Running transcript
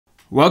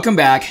Welcome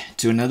back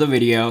to another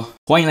video.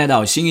 欢迎来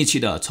到新一期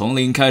的从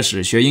零开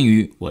始学英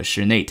语，我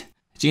是 Nate。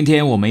今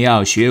天我们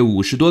要学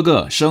50多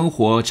个生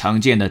活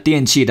常见的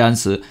电器单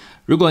词。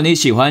如果你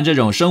喜欢这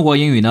种生活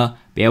英语呢，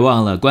别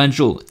忘了关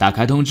注、打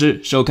开通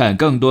知、收看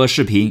更多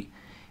视频。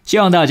希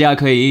望大家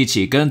可以一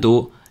起跟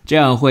读，这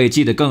样会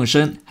记得更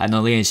深，还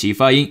能练习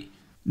发音。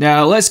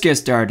Now let's get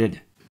started.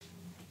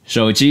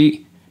 手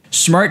機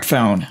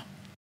Smartphone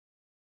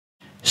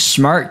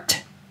Smartphone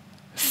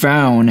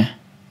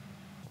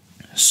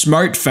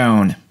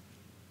Smartphone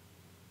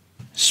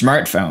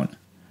Smartphone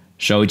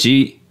手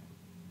機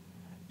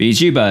筆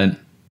記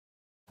本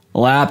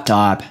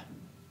Laptop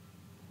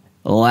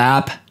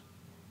Laptop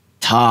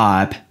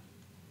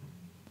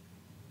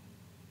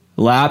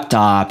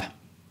Laptop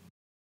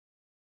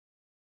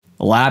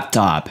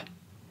Laptop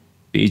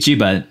筆記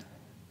本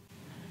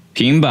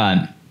平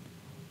板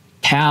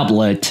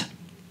Tablet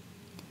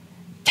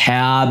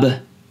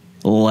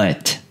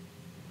Tablet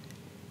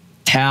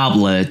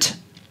Tablet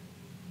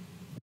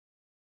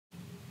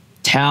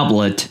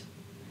Tablet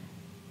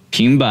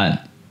平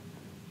板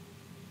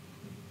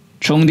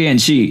充電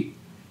器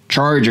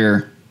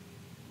Charger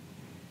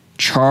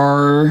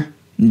Charger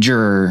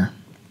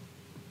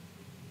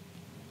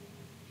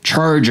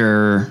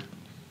Charger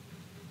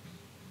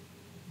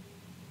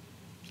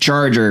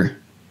Charger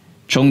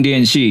充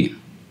電器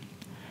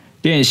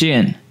電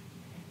線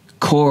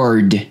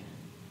Cord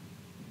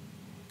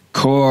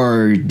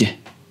Cord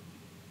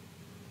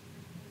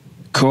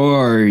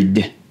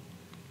Cord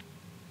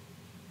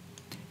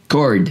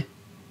Cord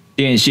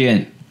電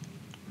線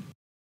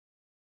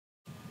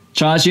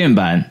插線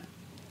板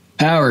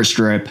Power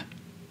Strip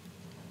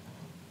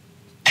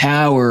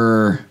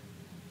Power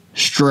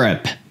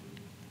Strip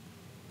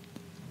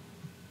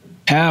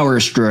Power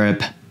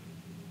Strip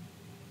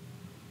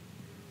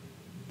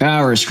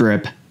Power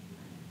Strip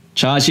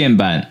插線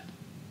板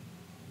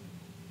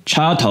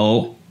插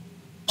頭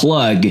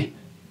Plug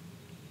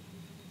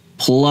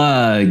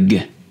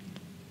Plug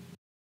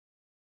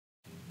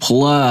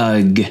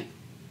Plug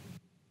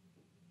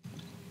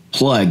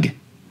Plug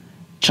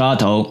插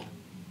頭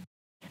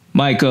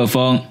麥克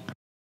風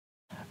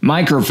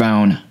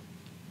Microphone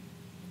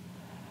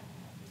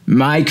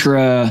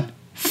Microphone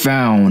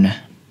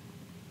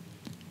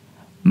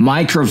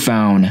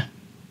Microphone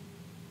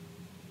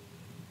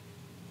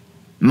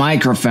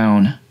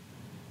Microphone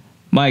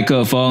麥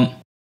克風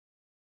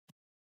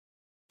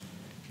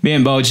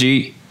麵包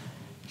機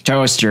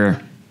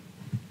Toaster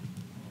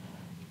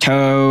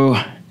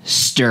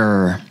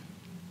Toaster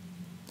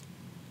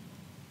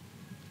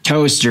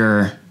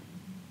Toaster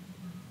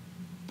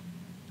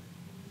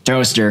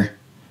Toaster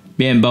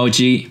面包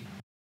機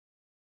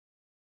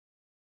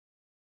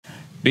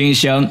冰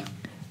箱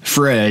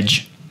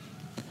Fridge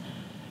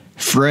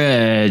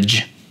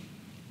Fridge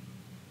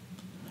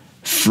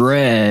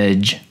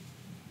Fridge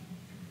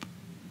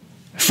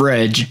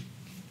Fridge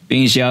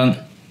冰箱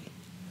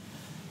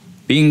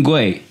冰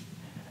櫃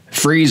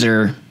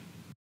Freezer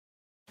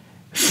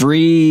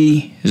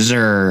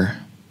Freezer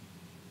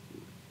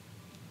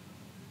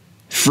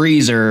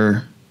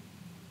Freezer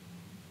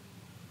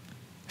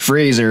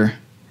Freezer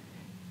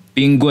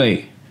冰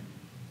櫃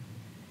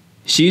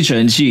吸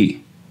塵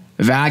器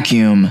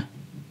Vacuum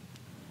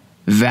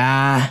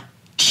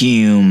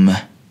Vacuum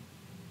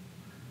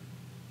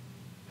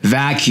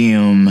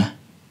Vacuum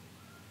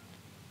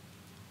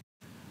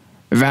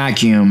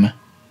Vacuum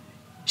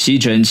吸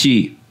塵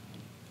器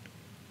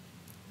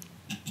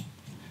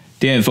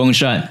電風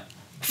扇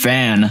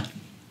Fan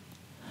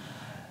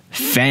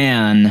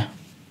Fan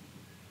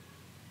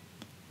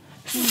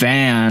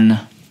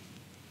Fan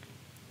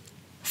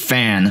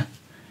Fan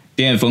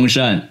電風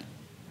扇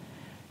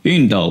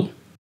熨斗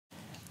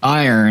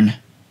Iron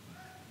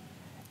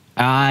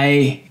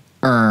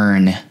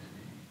Iron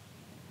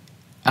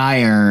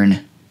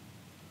Iron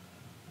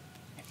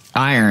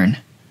Iron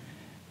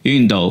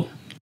熨斗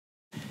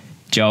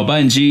攪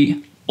拌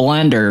機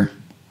Blender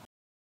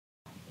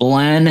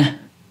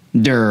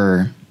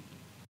Blender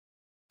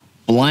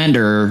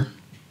Blender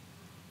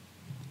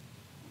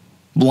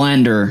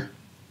Blender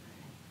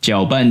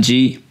攪拌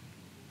機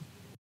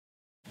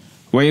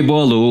微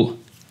波爐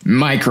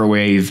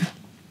Microwave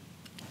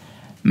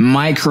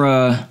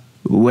Microwave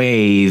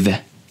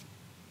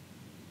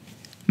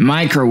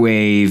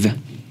Microwave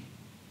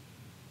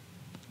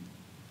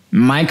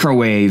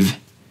Microwave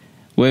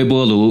微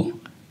波爐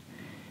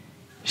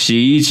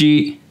洗衣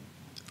機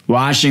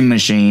Washing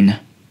Machine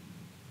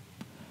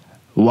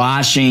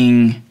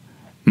Washing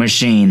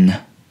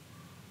Machine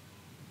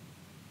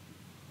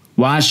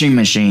Washing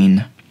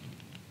Machine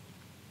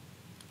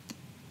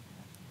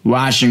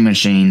Washing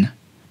Machine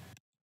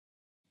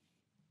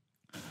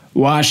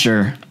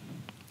Washer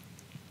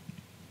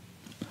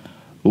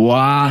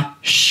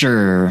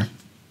Washer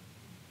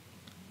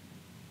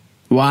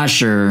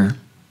Washer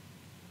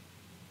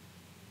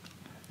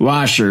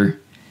Washer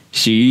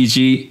洗衣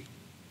機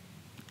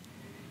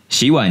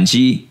洗碗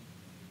機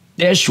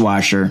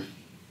Dishwasher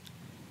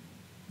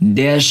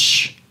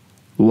Dishwasher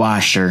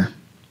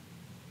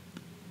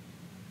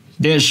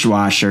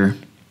Dishwasher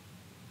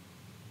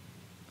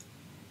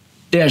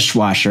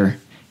dishwasher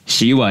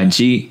洗碗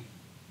机，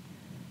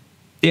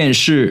电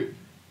视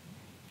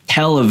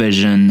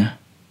television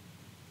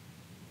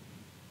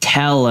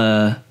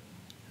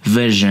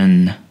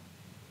television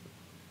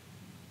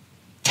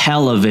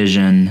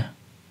television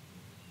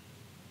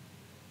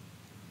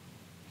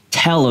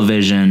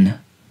television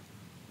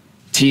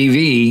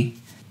TV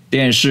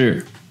电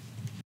视，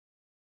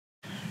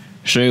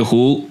水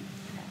壶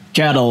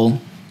kettle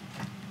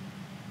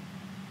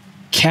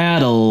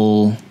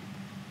kettle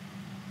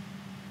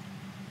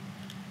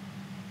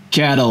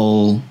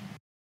kettle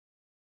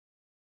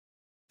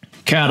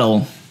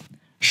kettle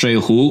水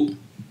壶，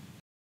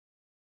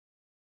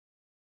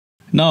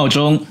闹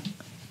钟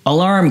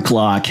alarm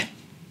clock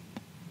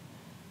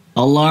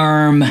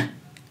alarm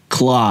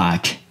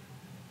clock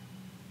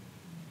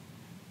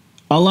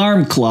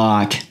alarm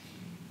clock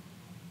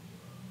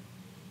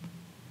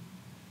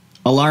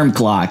alarm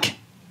clock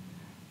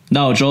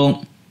闹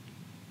钟，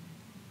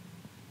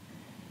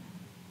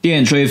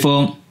电吹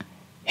风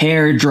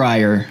hair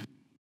dryer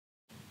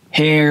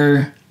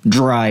hair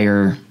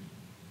dryer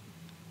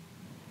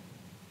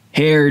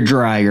hair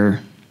dryer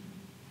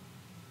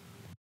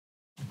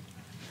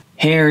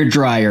hair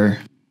dryer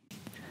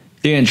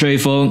电吹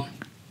风，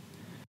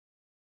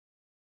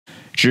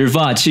直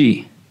发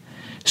器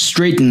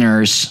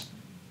straighteners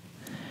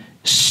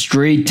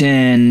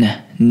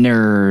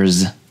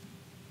straighteners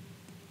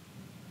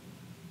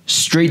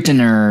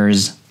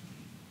straighteners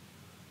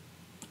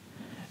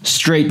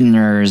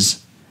straighteners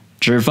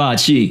直发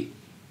器，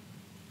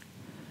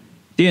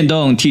电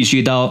动剃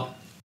须刀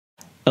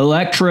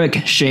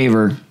electric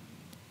shaver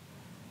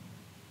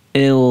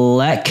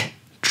electric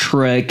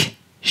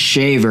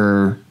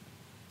shaver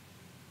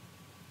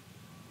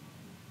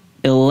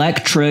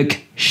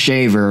electric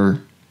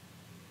shaver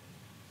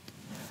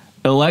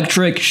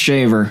electric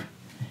shaver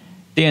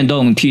电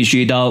动剃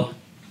须刀，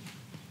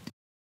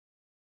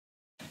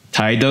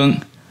台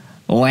灯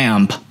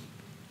lamp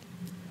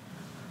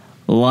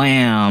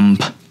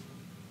lamp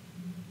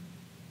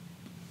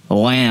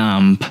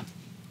lamp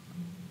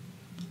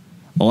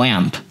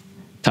lamp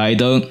台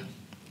灯，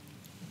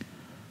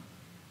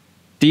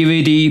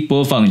 DVD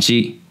播放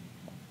机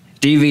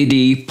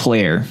DVD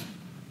player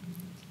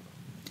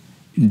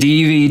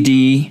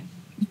DVD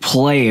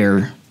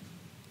player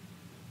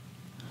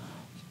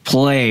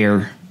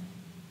player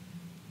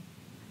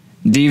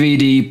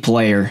DVD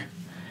player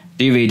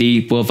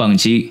DVD 播放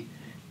机，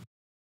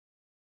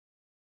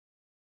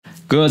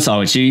割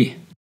草机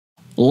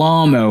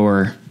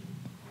lawnmower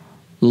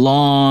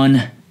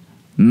lawnmower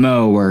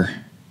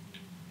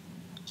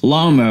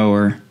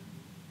lawnmower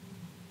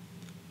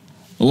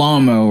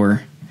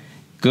lawnmower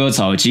割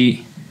草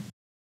机，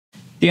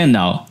电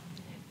脑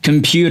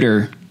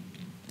computer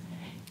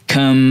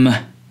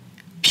computer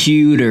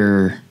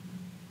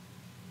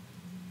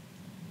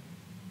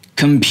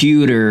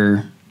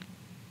computer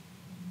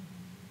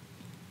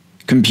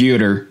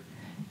computer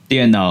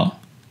电脑，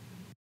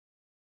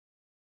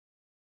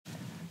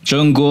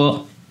蒸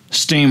锅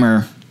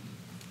steamer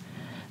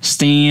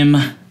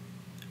steamer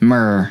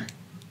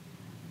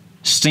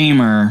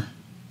steamer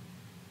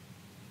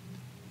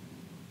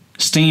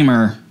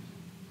steamer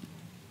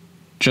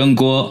蒸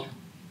锅，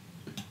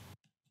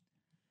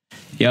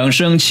扬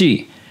声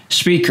器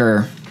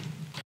speaker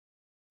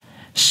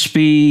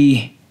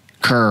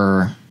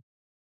speaker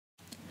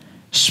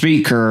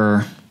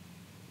speaker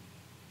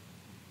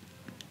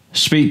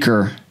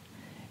speaker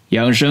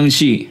扬声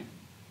器，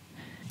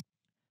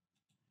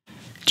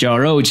绞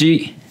肉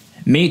机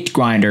meat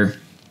grinder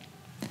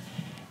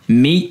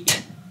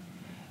meat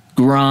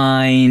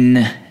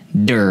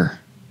grinder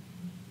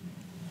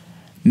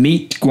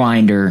meat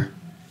grinder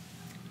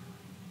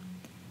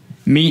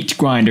meat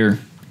grinder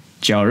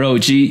绞肉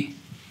机，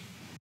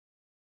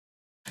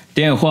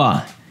电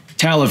话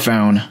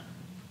telephone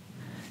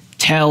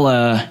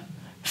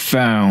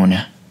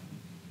telephone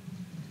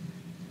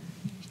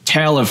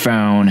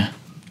telephone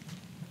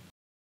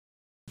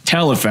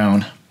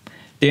telephone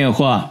电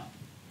话，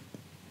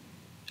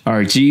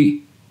耳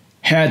机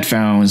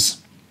headphones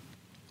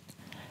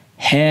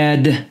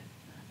headphones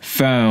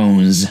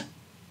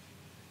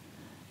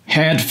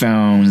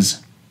headphones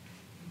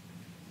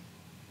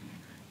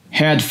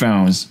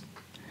headphones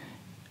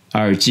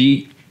耳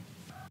机，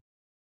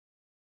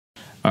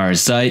耳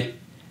塞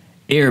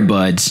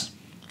earbuds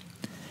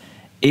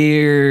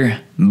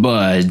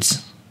earbuds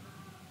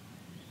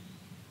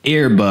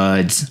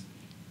earbuds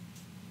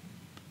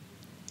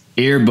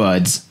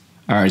earbuds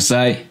耳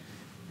塞，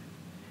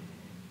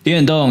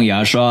电动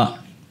牙刷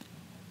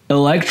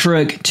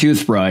electric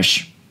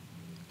toothbrush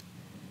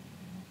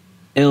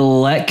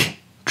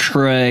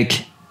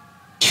electric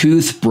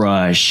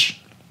toothbrush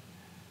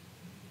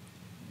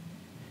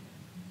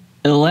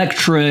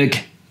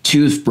electric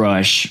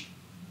toothbrush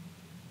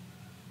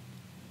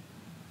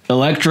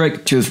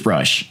electric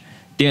toothbrush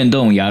电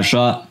动牙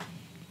刷，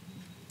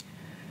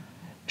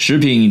食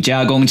品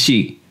加工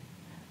器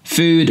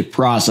food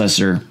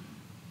processor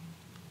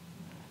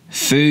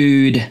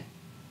food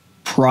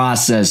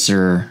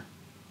processor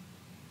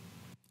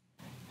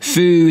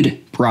food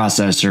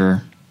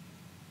processor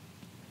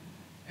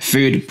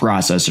food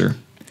processor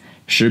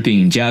食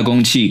品加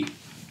工器。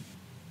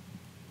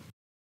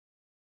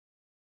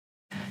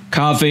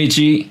咖啡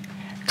机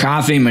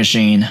coffee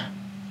machine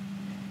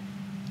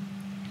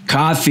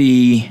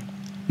coffee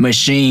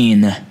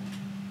machine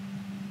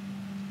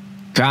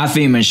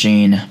coffee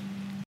machine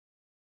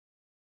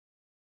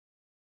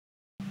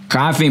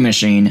coffee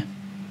machine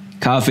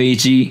咖啡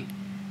机。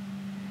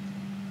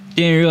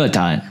电热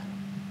毯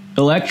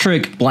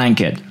electric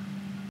blanket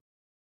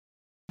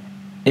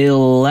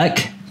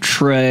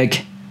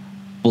electric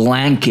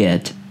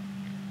blanket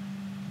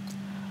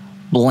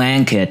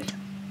blanket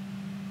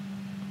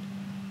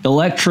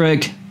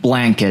electric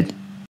blanket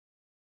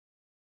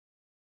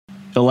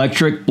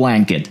electric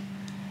blanket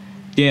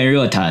电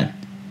热毯。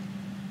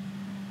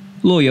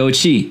路由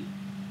器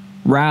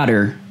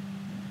router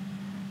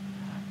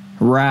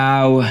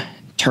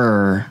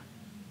router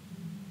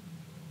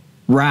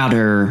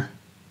router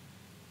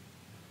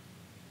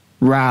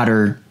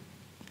router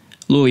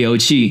路由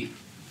器。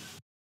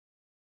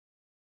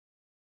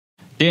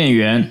电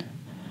源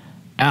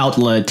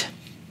outlet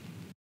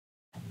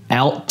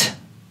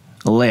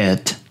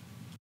outlet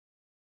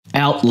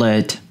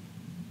outlet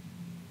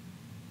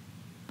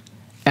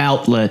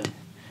outlet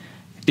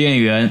电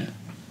源。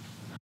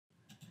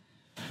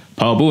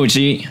跑步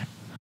机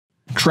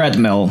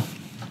treadmill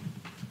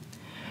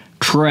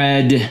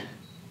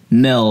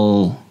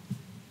treadmill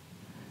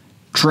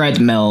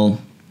treadmill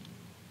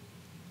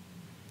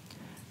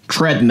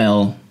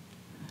treadmill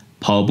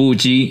跑步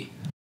机。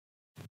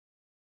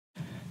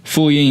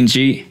复印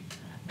机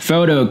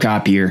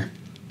photocopier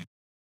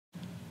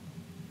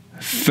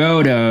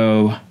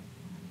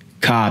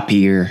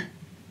photocopier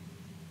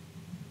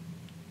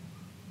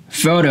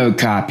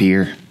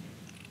photocopier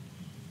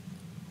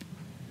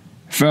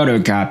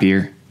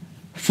photocopier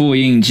复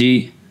印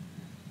机。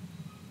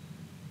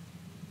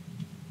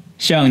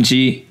相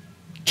机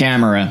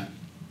camera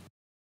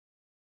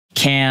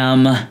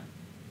camera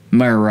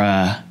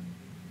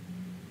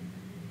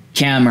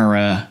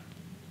camera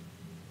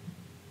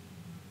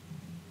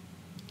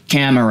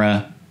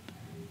camera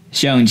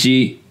相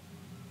机。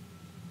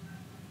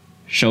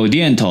手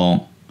电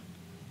筒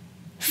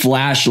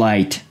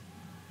flashlight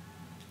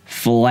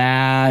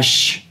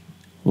flashlight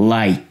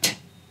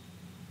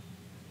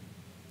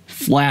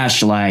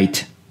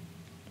flashlight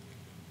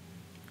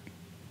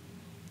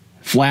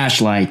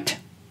flashlight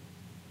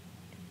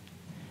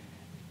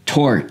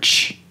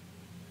torch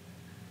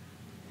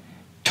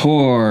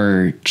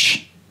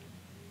torch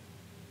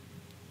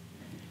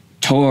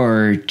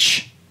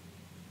torch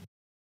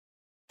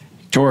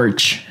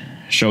torch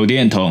手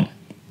电筒。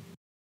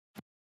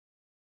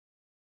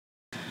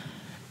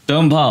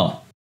灯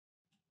泡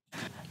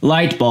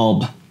light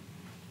bulb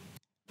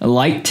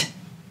light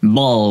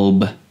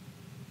bulb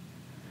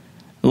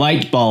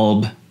light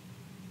bulb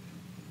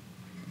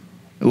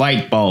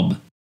light bulb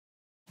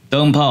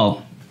灯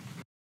泡。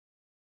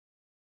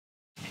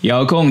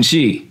遥控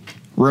器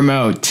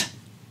remote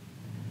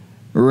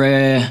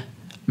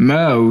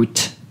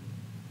remote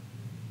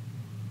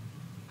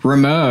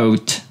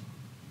remote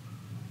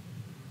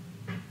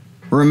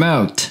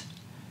remote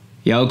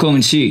遥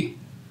控器。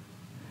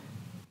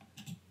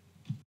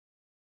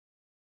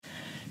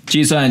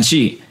计算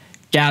器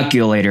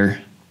calculator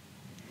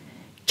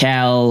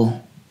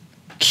calculator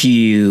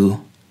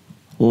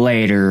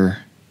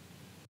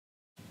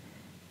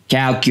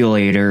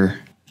calculator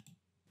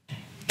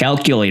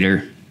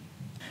calculator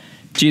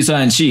计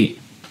算器。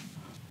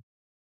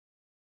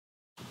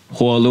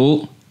火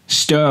炉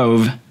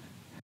stove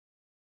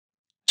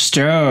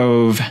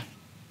stove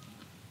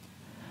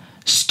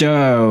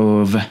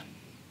stove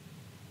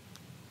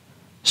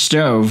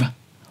stove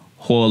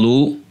火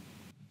炉。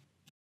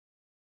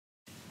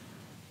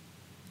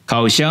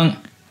烤箱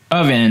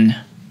oven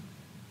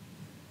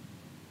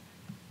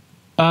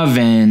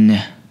oven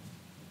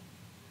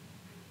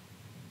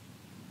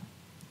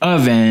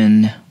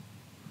oven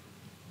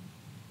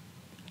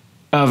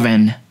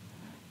oven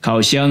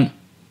烤箱。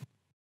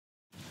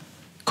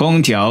空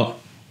调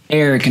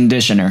air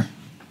conditioner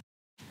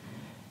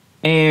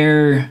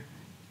air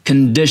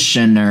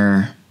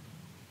conditioner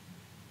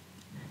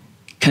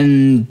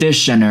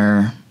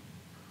conditioner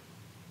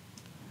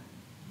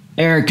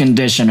air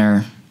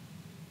conditioner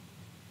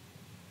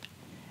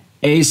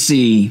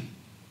AC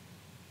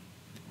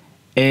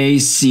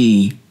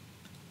AC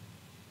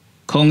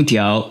空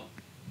调。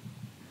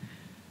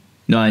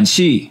暖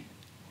气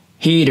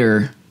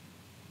heater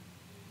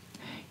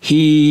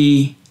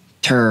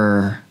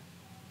heater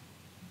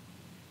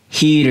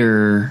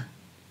heater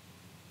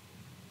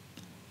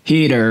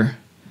heater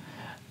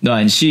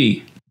暖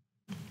气。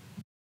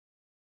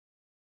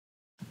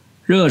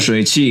热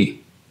水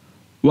器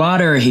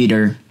water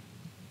heater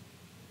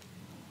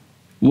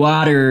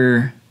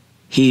water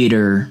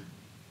heater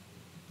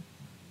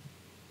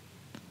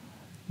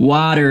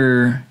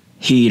water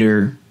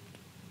heater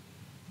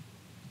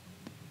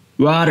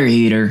water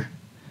heater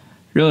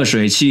热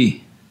水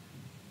器。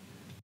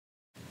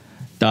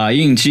打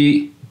印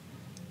机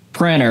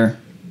printer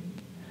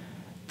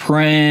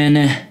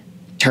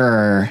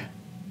printer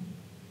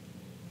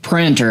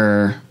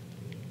printer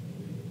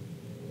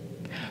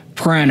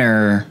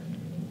printer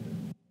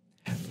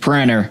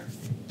printer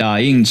打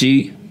印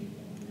机，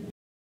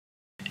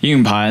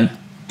硬盘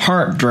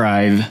hard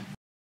drive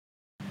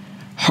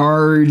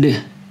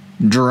hard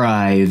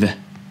drive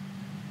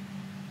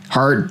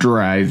hard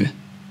drive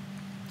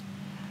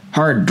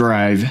hard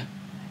drive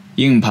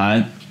硬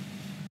盘，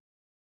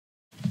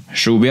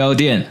鼠标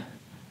垫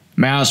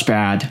mouse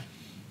pad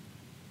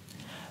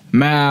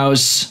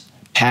mouse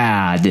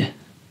pad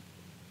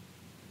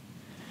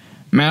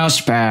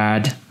mouse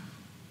pad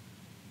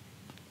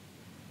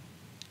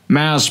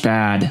mouse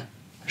pad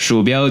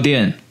鼠标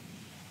垫，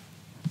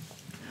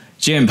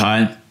键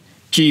盘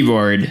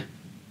keyboard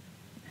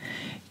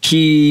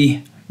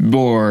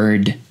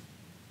keyboard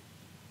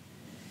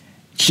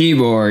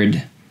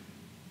keyboard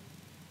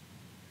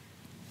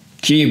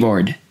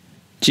keyboard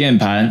键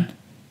盘，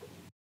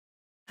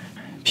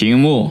屏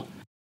幕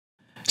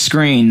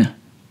screen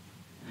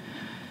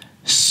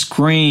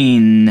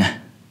screen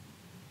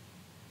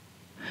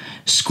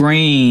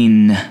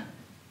screen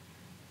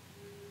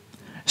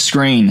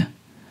screen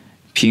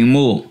屏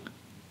幕，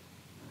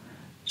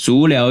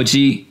足疗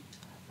机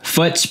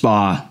foot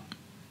spa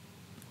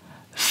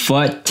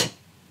foot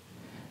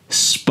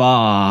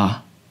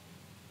spa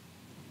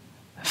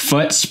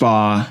foot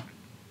spa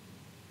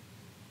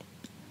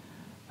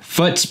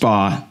foot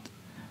spa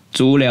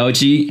足疗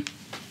机，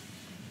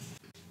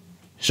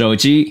手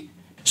机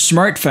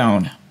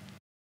smartphone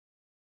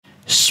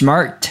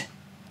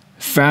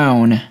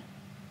smartphone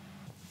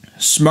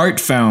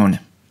smartphone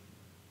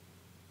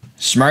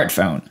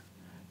smartphone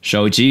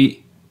手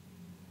机，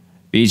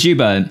笔记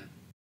本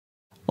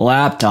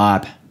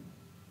laptop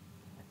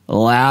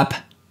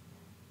laptop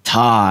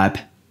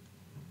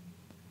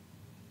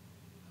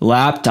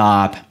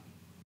laptop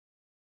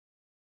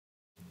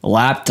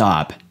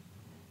laptop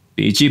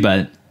笔记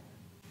本，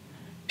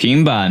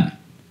平板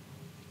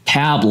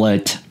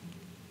tablet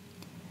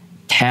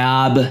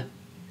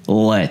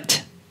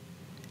tablet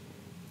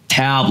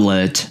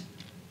tablet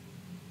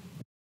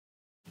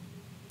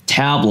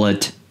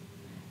tablet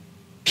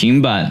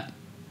平板，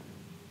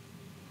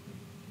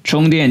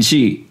充电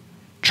器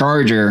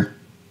charger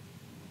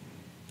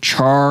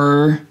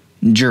charger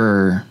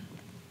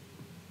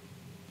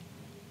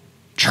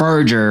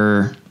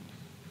charger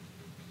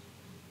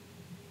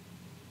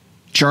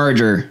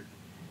charger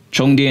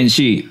充电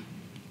器，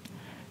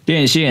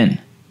电线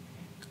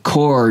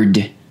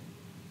cord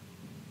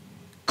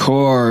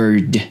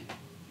cord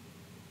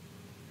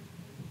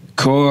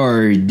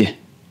cord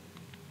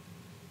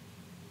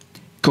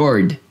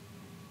cord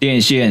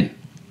电线，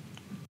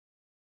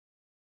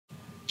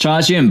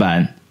插线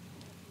板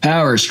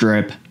power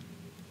strip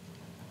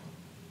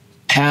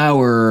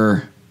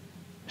power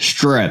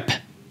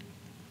strip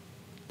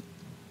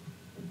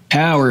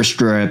power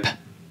strip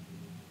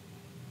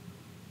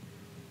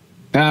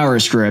power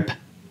strip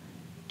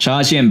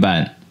插线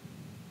板，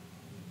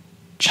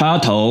插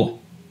头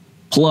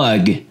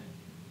plug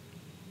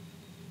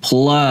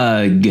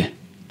plug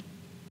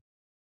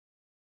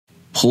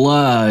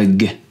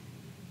plug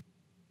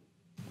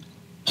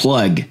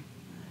plug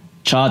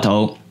插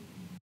头，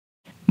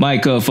麦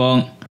克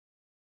风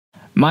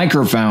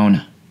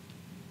microphone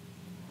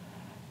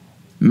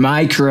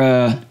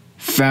microphone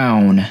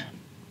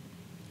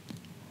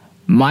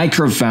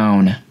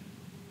microphone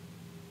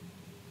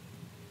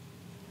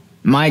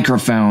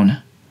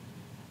microphone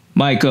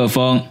麦克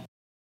风，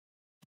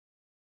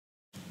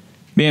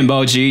面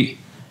包机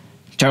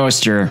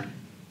toaster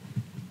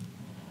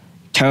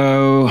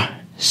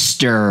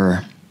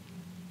toaster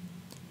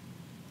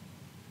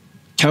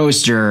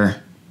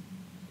toaster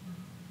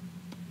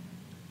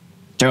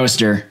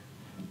toaster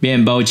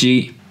面包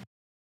机，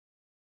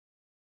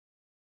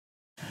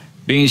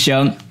冰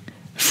箱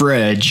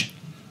fridge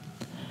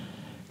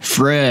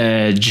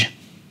fridge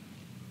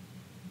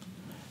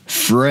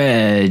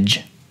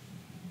fridge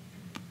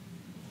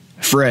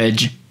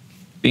fridge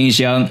冰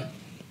箱，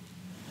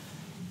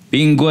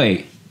冰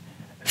柜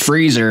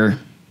freezer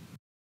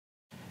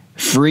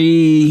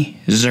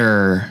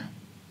freezer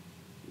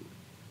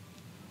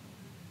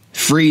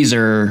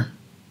freezer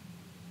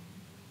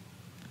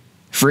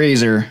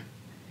freezer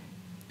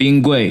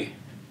冰柜，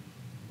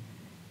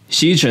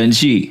吸尘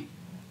器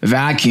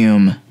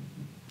vacuum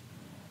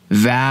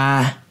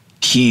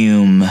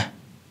vacuum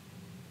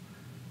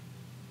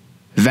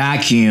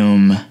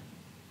vacuum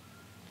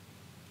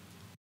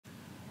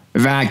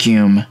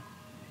vacuum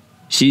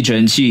吸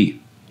尘器，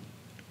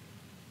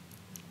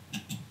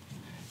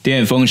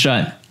电风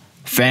扇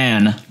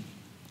fan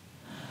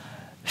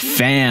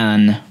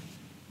fan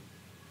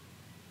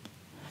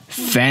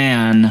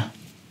fan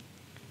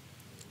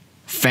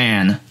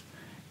fan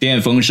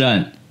电风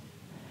扇，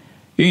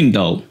熨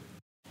斗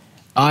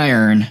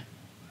iron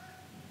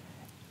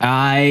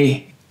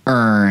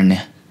iron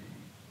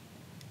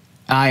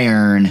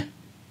iron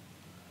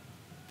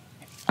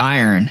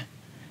iron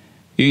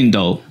熨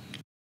斗，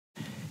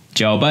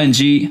搅拌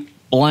机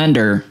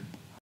blender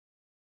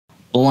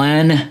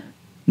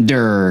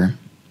blender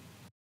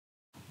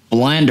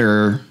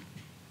blender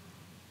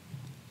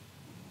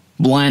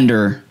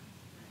blender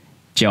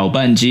搅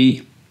拌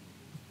机，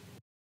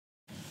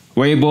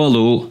微波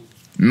炉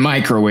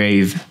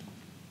microwave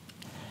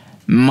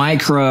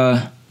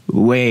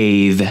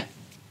microwave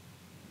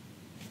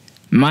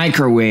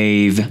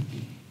microwave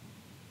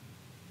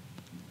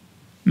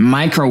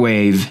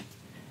microwave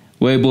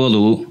微波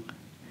炉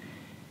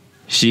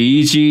洗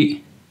衣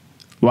机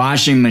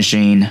washing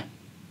machine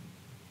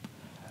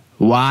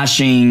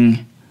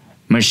washing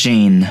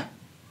machine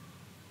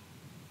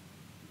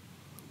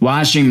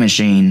washing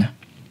machine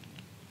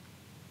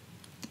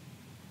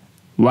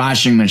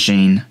washing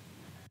machine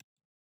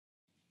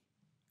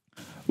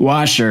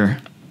washer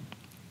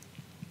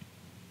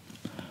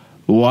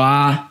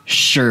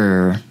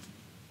washer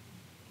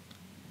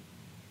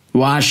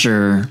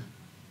washer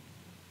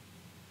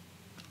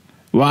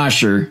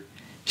washer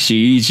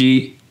洗衣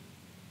机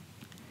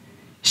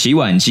洗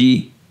碗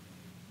机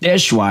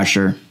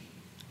dishwasher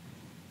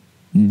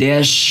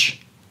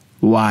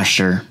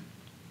dishwasher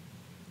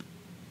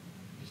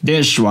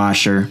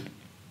dishwasher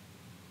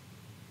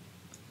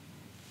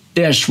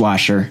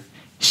dishwasher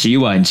洗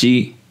碗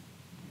机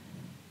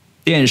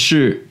电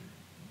视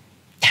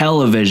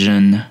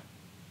television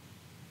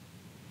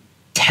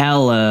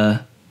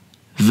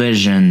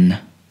television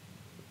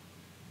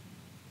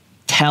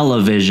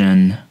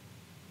television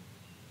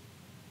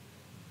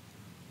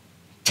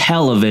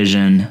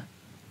television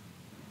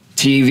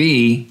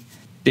TV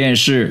电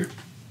视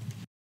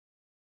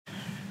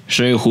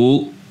水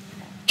壶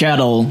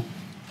kettle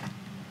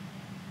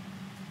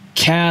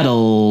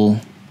kettle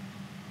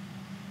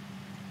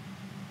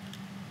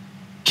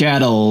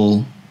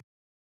kettle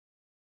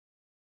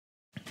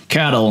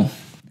kettle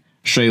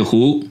水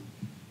壶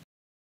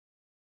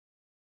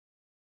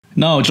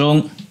闹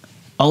钟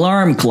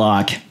alarm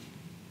clock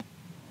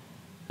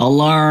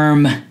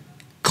alarm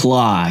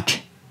clock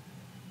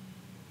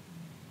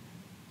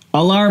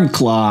alarm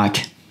clock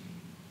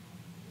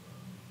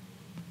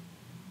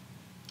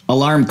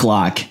alarm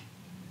clock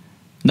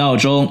闹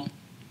钟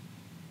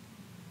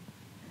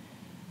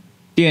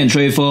电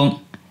吹风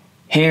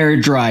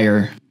hair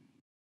dryer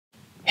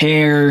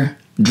hair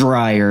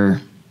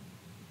dryer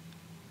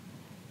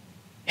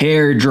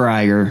hair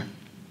dryer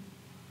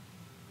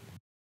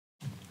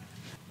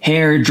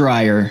hair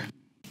dryer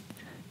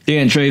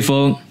电吹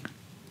风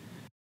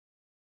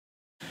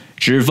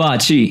直发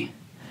器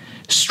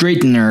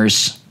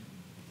straighteners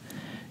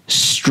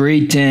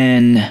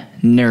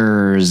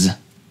straighteners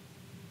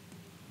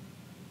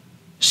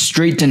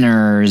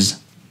straighteners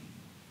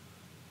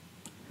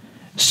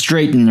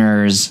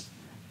straighteners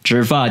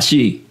直发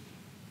器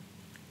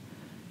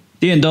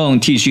电动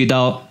剃须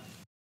刀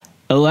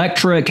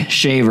electric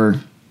shaver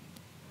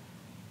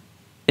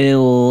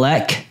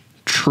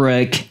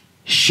electric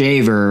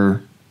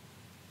shaver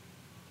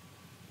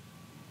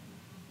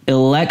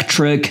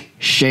electric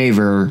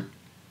shaver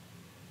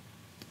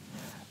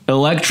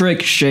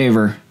electric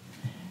shaver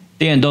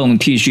电动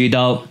剃须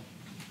刀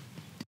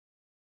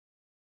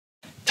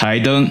台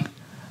灯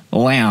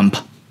lamp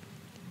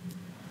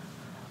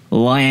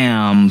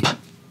lamp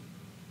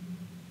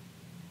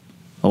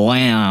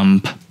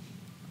lamp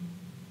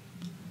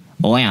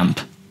lamp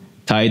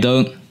台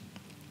灯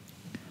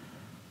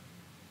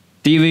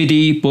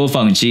DVD 播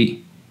放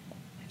机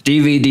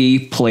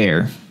DVD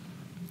player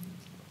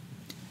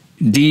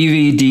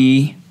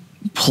DVD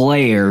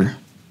player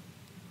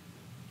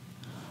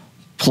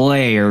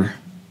player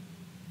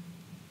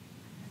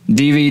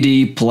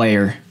DVD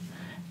player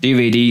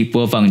DVD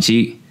播放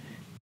机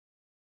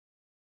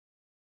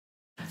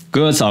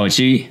割草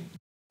机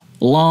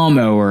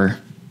lawnmower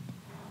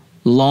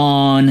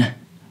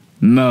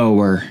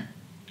lawnmower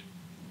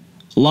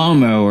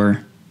lawnmower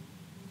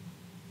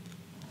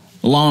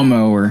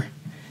lawnmower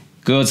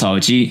割草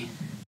机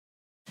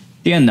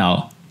电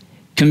脑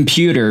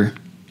computer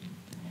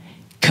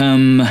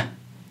computer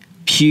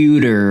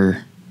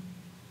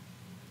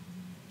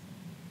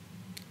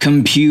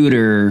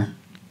computer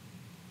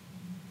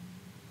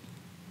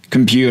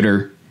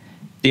computer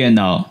电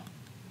脑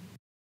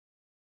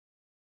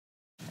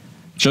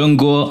蒸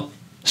锅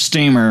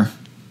steamer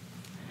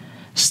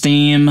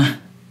steamer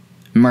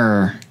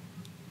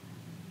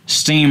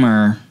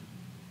steamer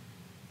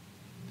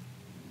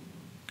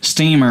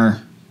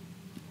steamer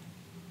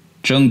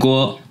蒸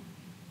锅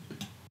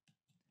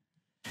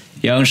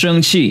扬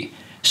声器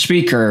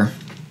speaker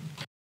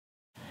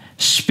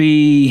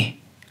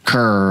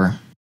speaker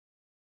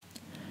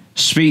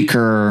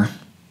speaker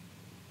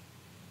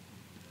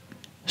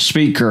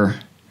speaker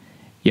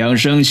扬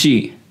声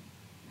器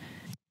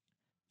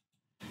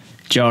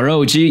绞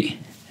肉机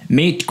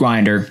meat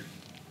grinder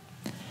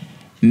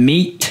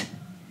meat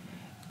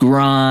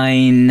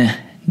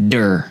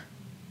grinder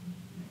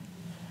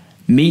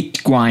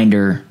meat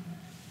grinder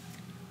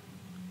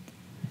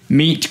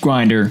meat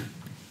grinder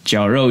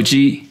绞肉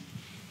机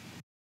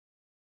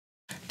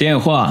电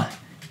话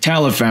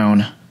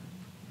telephone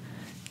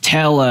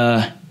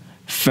telephone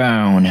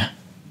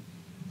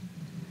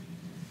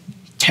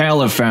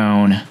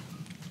telephone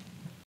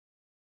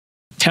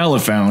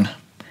telephone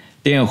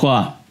电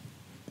话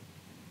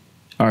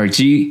耳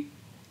机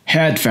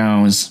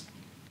headphones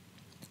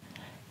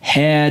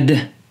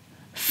headphones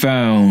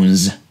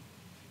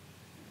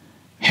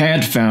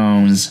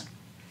headphones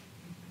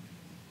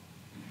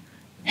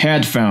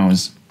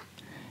headphones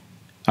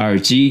耳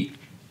机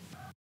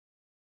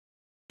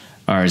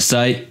耳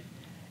塞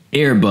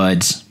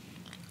earbuds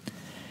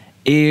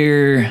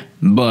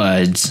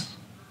earbuds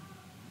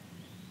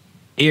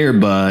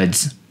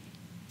earbuds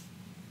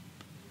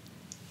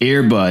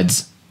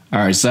earbuds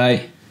耳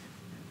塞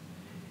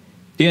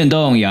电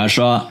动牙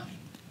刷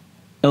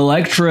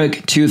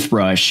electric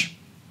toothbrush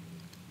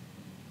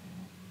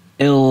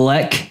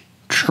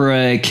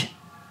electric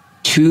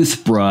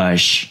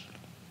toothbrush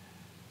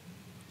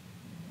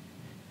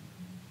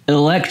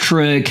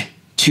electric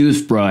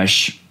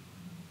toothbrush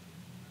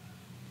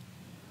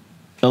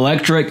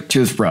electric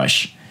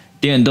toothbrush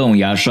电动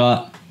牙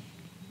刷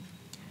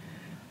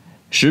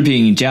食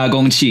品加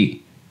工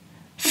器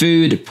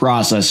food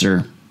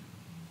processor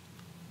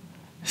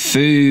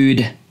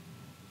food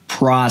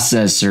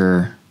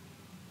processor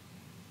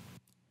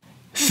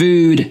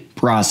food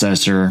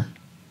processor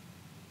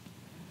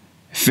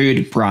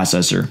food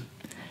processor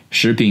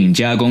食品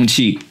加工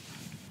器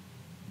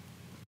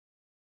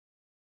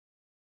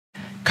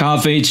咖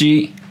啡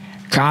机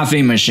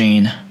coffee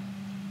machine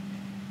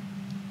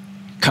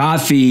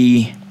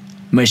coffee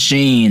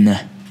machine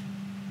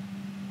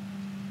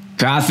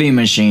coffee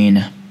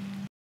machine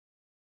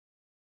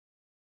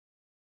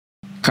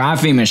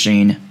coffee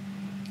machine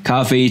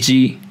咖啡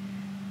机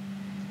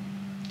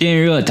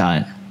电热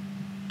毯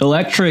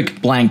electric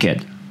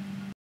blanket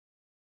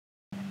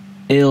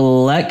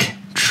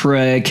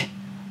electric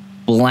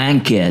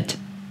blanket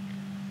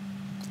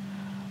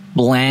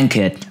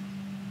blanket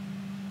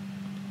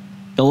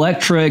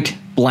electric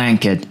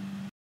blanket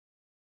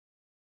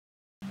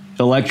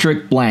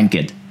electric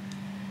blanket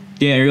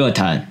电热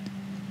毯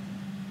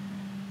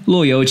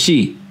路由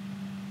器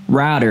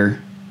router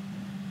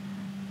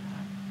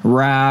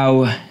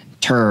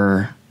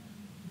router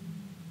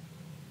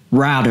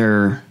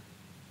router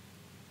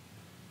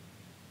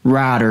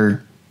router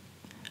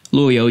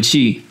路由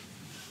器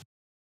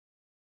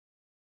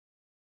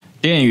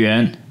电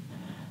源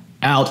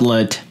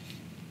outlet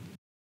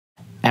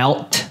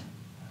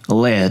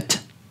outlet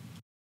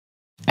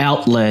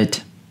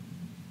outlet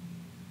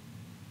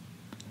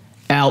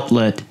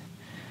outlet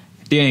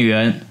电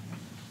源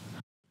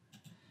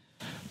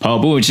跑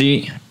步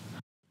机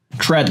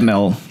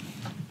treadmill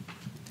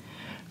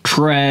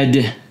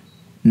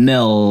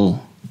treadmill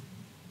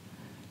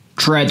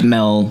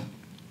treadmill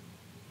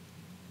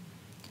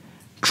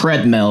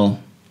treadmill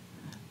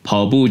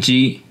跑步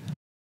机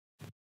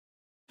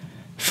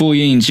复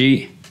印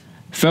机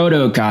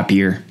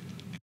photocopier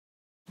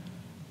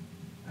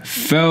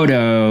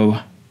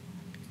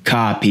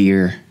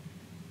photocopier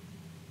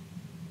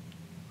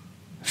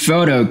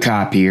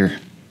photocopier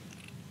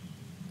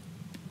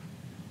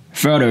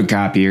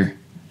photocopier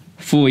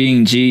复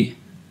印机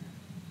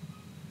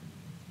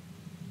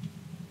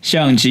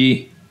相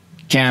机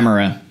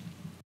camera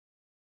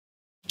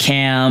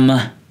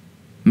camera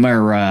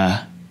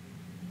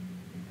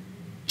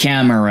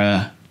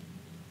camera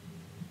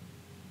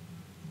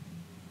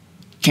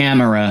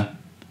camera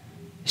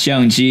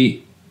相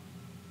机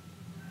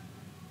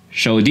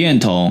手电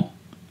筒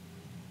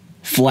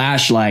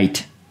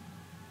flashlight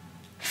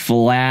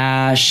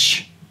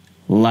flashlight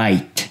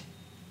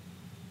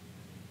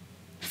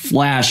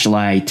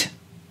flashlight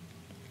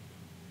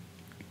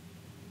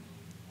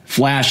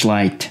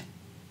flashlight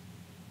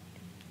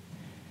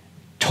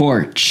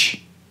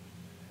torch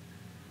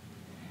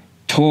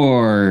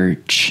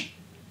torch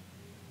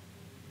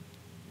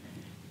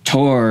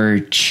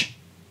torch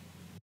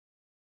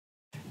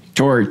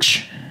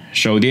torch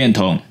手电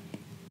筒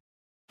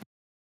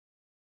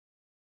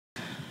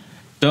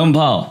灯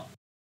泡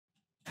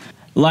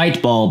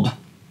light bulb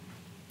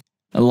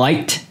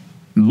light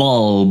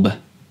bulb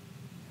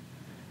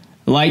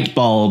light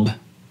bulb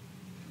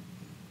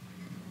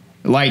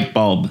light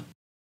bulb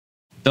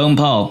灯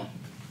泡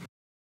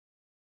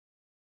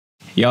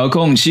遥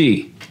控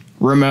器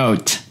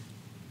remote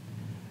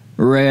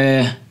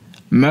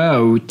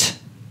remote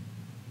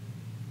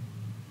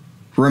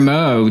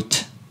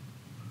remote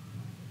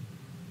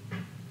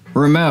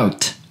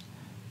remote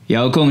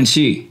遥控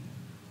器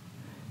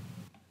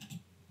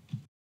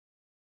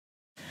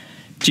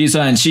计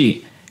算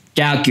器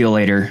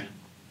calculator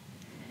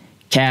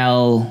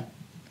calculator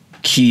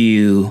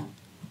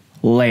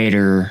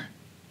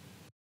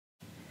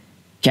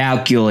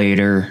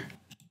calculator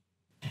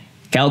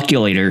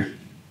calculator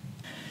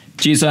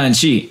计算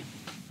器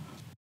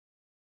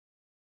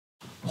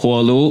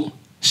火炉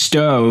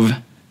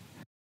stove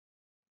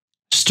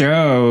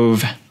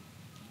stove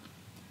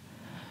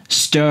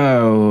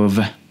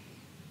stove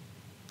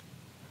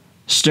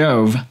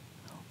stove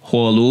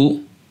火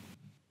炉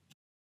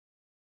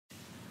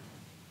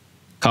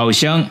烤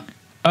箱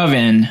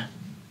oven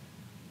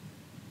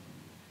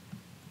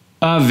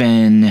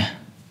oven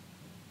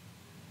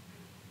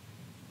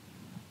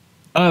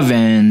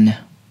oven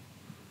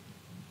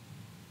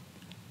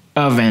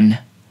oven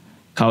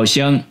烤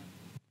箱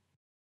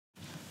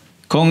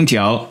空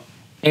调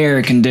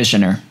air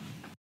conditioner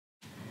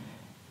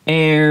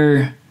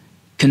air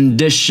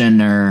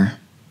conditioner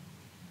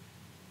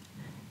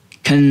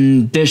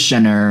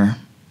conditioner,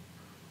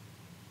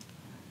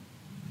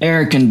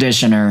 air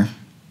conditioner,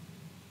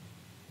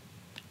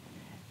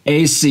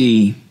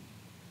 AC,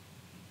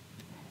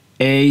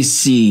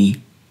 AC,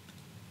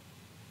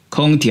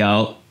 空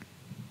调，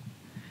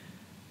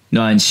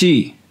暖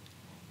气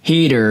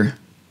heater,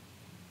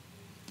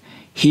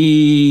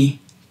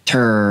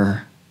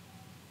 heater,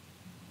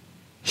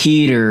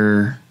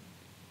 heater,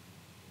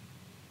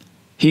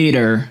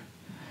 heater,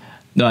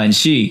 暖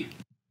气，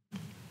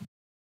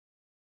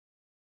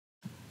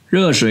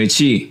热水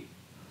器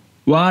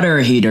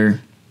water heater,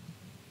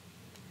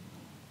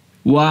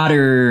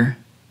 water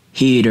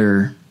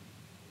heater,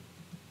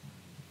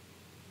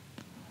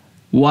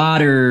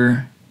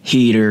 water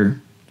heater,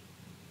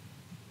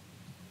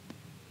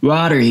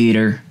 water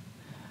heater,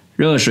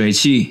 热水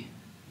器，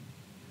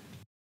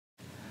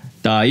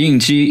打印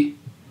机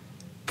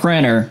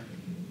printer,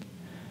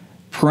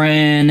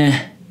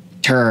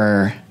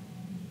 printer,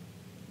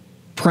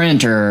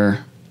 printer,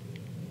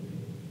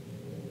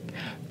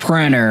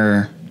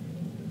 printer,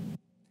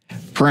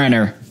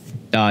 printer,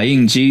 打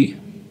印机，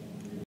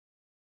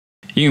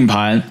硬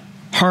盘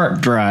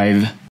hard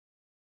drive,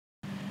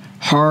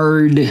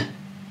 hard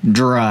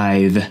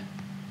drive,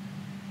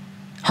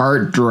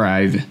 hard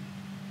drive,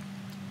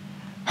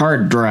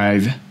 hard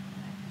drive,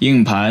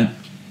 硬盘，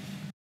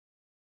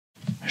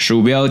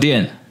鼠标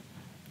垫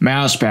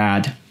mouse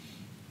pad,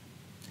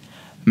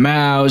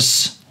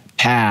 mouse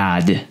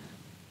pad,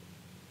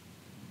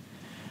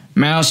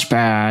 mouse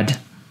pad,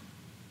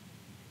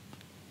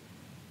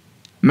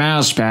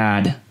 mouse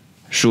pad,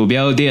 鼠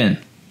标垫，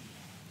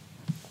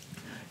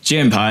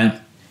键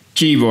盘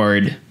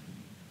keyboard,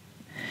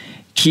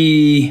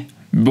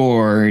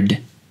 keyboard,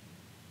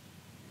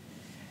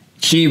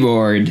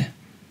 keyboard,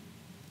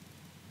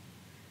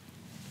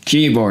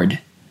 keyboard,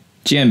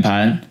 键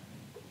盘，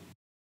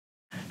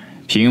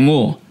屏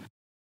幕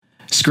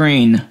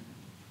screen,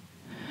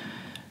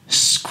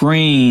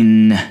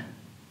 screen,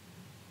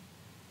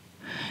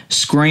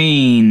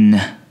 screen,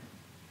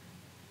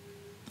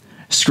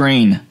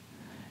 screen,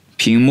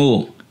 屏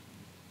幕，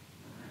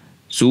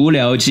足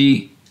疗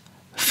机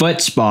foot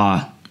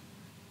spa,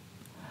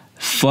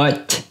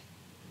 foot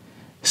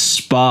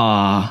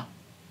spa,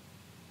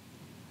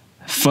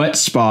 foot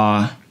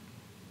spa,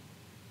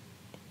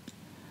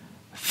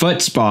 foot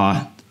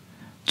spa,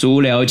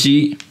 足疗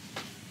机，